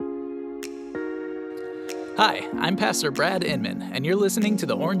Hi, I'm Pastor Brad Inman, and you're listening to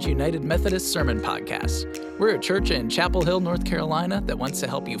the Orange United Methodist Sermon Podcast. We're a church in Chapel Hill, North Carolina that wants to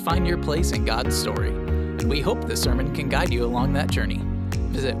help you find your place in God's story. And we hope this sermon can guide you along that journey.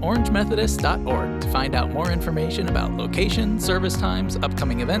 Visit orangemethodist.org to find out more information about location, service times,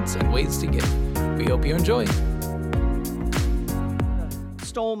 upcoming events, and ways to give. We hope you enjoy.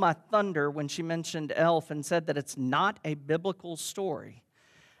 Stole my thunder when she mentioned Elf and said that it's not a biblical story.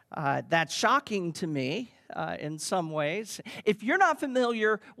 That's shocking to me in some ways. If you're not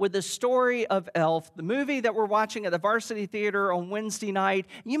familiar with the story of Elf, the movie that we're watching at the Varsity Theater on Wednesday night,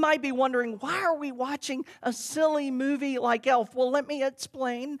 you might be wondering, why are we watching a silly movie like Elf? Well, let me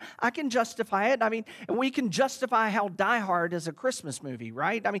explain. I can justify it. I mean, we can justify how Die Hard is a Christmas movie,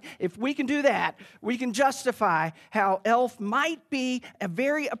 right? I mean, if we can do that, we can justify how Elf might be a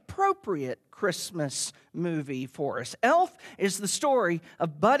very appropriate Christmas movie for us. Elf is the story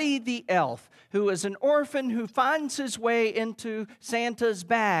of Buddy the Elf, who is an orphan who finds his way into Santa's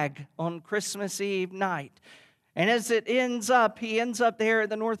bag on Christmas Eve night. And as it ends up, he ends up there at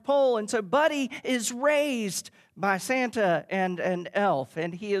the North Pole. And so Buddy is raised by Santa and an elf.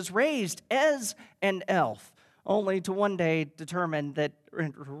 And he is raised as an elf, only to one day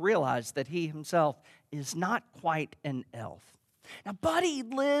realize that he himself is not quite an elf. Now, Buddy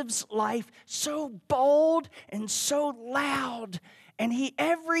lives life so bold and so loud, and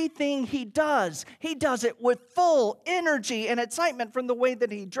everything he does it with full energy and excitement, from the way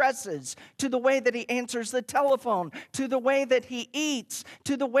that he dresses, to the way that he answers the telephone, to the way that he eats,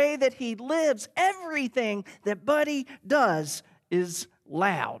 to the way that he lives. Everything that Buddy does is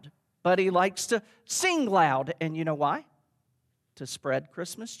loud. Buddy likes to sing loud, and you know why? To spread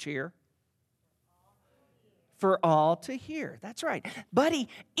Christmas cheer for all to hear. That's right. Buddy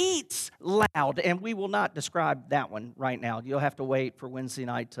eats loud, and we will not describe that one right now. You'll have to wait for Wednesday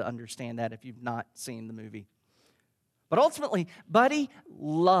night to understand that if you've not seen the movie. But ultimately, Buddy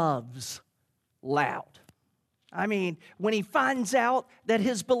loves loud. I mean, when he finds out that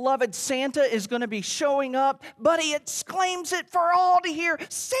his beloved Santa is going to be showing up, Buddy exclaims it for all to hear,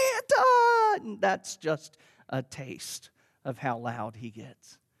 "Santa!" And that's just a taste of how loud he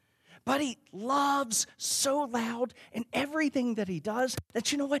gets. Buddy loves so loud in everything that he does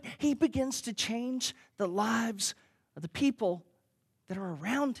that, you know what? He begins to change the lives of the people that are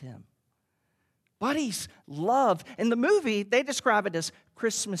around him. Buddy's love, in the movie, they describe it as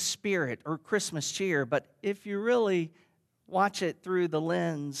Christmas spirit or Christmas cheer. But if you really watch it through the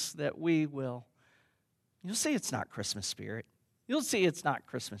lens that we will, you'll see it's not Christmas spirit. You'll see it's not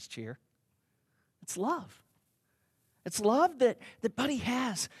Christmas cheer. It's love. It's love that Buddy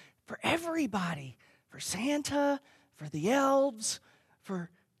has for everybody, for Santa, for the elves, for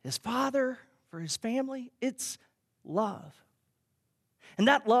his father, for his family. It's love. And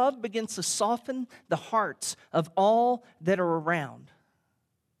that love begins to soften the hearts of all that are around.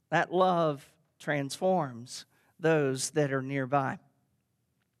 That love transforms those that are nearby.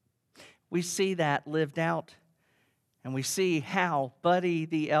 We see that lived out, and we see how Buddy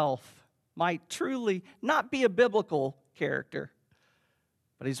the Elf might truly not be a biblical character,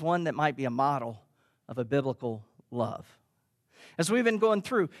 but he's one that might be a model of a biblical love. As we've been going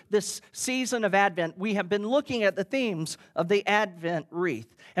through this season of Advent, we have been looking at the themes of the Advent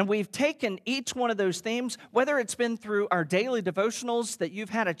wreath. And we've taken each one of those themes, whether it's been through our daily devotionals that you've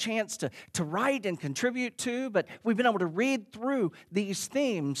had a chance to write and contribute to, but we've been able to read through these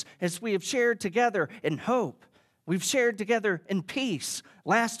themes as we have shared together in hope. We've shared together in peace.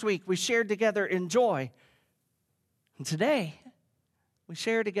 Last week, we shared together in joy. And today, we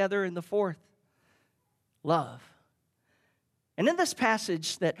share together in the fourth, love. And in this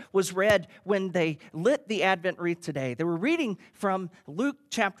passage that was read when they lit the Advent wreath today, they were reading from Luke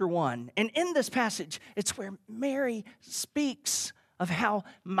chapter 1. And in this passage, it's where Mary speaks of how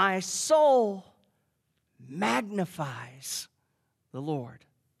my soul magnifies the Lord.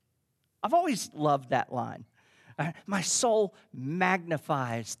 I've always loved that line. My soul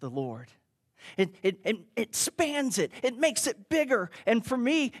magnifies the Lord. It spans it. It makes it bigger. And for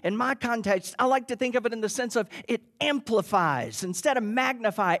me, in my context, I like to think of it in the sense of it amplifies. Instead of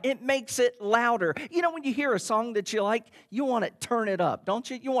magnify, it makes it louder. You know, when you hear a song that you like, you want to turn it up, don't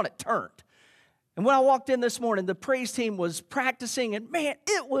you? You want it turned. And when I walked in this morning, the praise team was practicing, and man,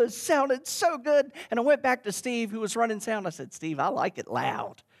 it sounded so good. And I went back to Steve, who was running sound. I said, "Steve, I like it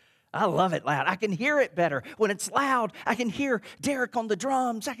loud. I love it loud. I can hear it better. When it's loud, I can hear Derek on the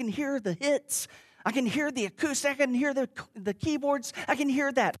drums. I can hear the hits. I can hear the acoustic. I can hear the keyboards. I can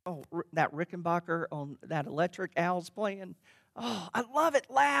hear that Rickenbacker on that electric Al's playing. Oh, I love it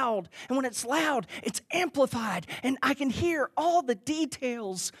loud. And when it's loud, it's amplified. And I can hear all the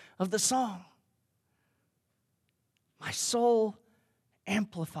details of the song. My soul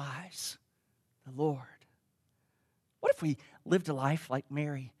amplifies the Lord. What if we lived a life like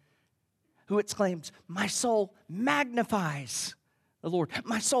Mary, who exclaims, my soul magnifies the Lord.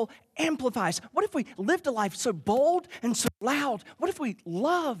 My soul amplifies. What if we lived a life so bold and so loud? What if we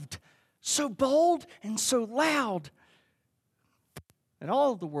loved so bold and so loud that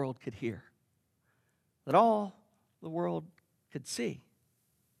all the world could hear, that all the world could see,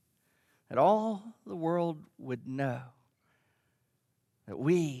 that all the world would know that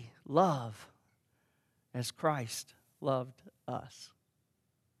we love as Christ loved us?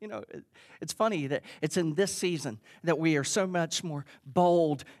 You know, it's funny that it's in this season that we are so much more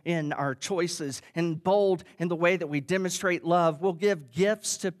bold in our choices and bold in the way that we demonstrate love. We'll give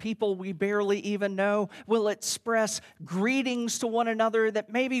gifts to people we barely even know. We'll express greetings to one another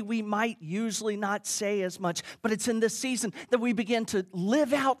that maybe we might usually not say as much. But it's in this season that we begin to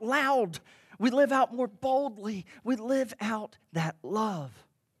live out loud. We live out more boldly. We live out that love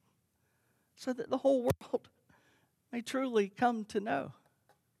so that the whole world may truly come to know.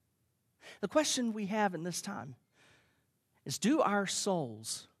 The question we have in this time is, do our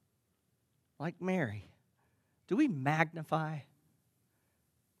souls, like Mary, do we magnify,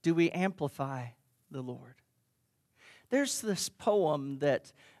 do we amplify the Lord? There's this poem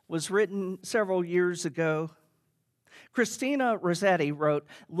that was written several years ago. Christina Rossetti wrote,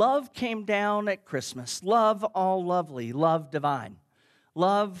 love came down at Christmas, love all lovely, love divine.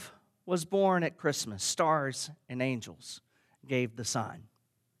 Love was born at Christmas, stars and angels gave the sign.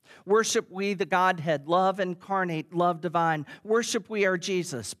 Worship we the Godhead, love incarnate, love divine. Worship we our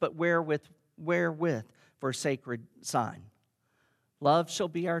Jesus, but wherewith for sacred sign. Love shall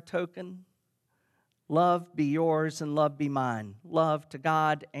be our token, love be yours and love be mine. Love to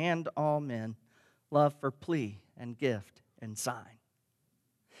God and all men, love for plea and gift and sign.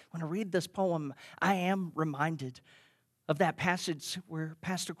 When I read this poem, I am reminded of that passage where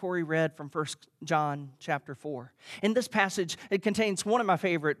Pastor Corey read from 1 John chapter 4. In this passage, it contains one of my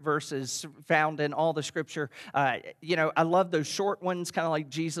favorite verses found in all the Scripture. I love those short ones, kind of like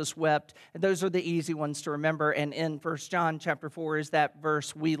Jesus wept. Those are the easy ones to remember. And in 1 John chapter 4 is that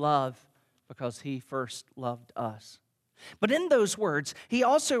verse, we love because he first loved us. But in those words, he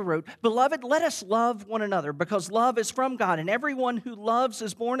also wrote, beloved, let us love one another, because love is from God, and everyone who loves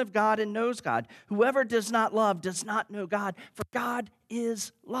is born of God and knows God. Whoever does not love does not know God, for God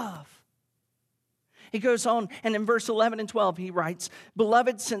is love. He goes on, and in verse 11 and 12, he writes,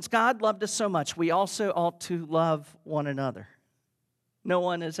 beloved, since God loved us so much, we also ought to love one another. No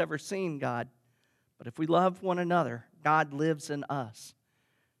one has ever seen God, but if we love one another, God lives in us,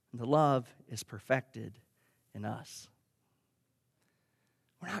 and the love is perfected in us.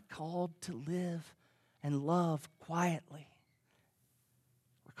 We're not called to live and love quietly.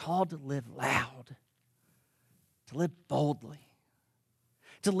 We're called to live loud, to live boldly,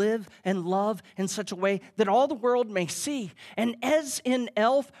 to live and love in such a way that all the world may see. And as in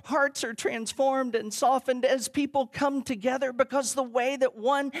Elf, hearts are transformed and softened as people come together because the way that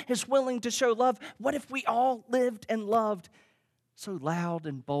one is willing to show love. What if we all lived and loved so loud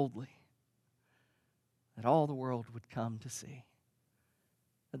and boldly that all the world would come to see?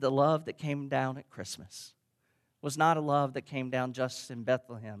 That the love that came down at Christmas was not a love that came down just in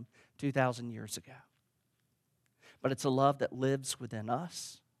Bethlehem 2,000 years ago. But it's a love that lives within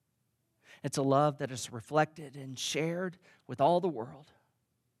us. It's a love that is reflected and shared with all the world.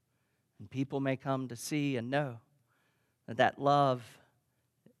 And people may come to see and know that that love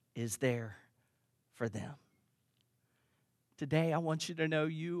is there for them. Today, I want you to know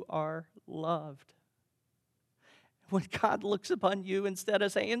you are loved. When God looks upon you, instead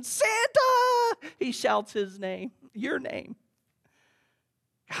of saying, Santa, he shouts his name, your name.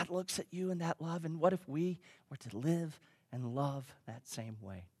 God looks at you in that love, and what if we were to live and love that same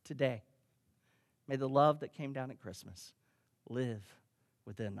way today? May the love that came down at Christmas live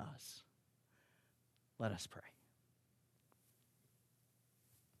within us. Let us pray.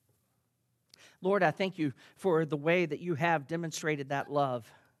 Lord, I thank you for the way that you have demonstrated that love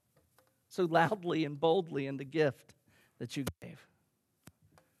so loudly and boldly in the gift that you gave.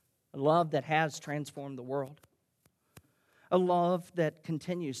 A love that has transformed the world. A love that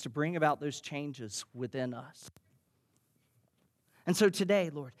continues to bring about those changes within us. And so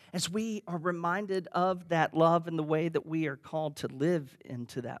today, Lord, as we are reminded of that love and the way that we are called to live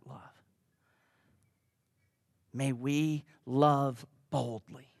into that love, may we love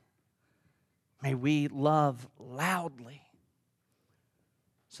boldly. May we love loudly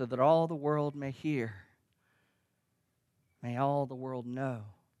so that all the world may hear. May all the world know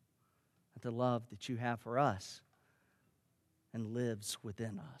the love that you have for us and lives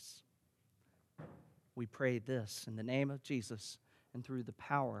within us. We pray this in the name of Jesus and through the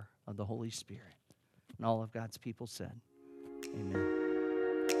power of the Holy Spirit. And all of God's people said, amen.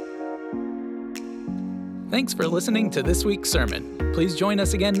 Thanks for listening to this week's sermon. Please join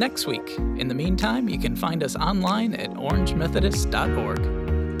us again next week. In the meantime, you can find us online at orangemethodist.org.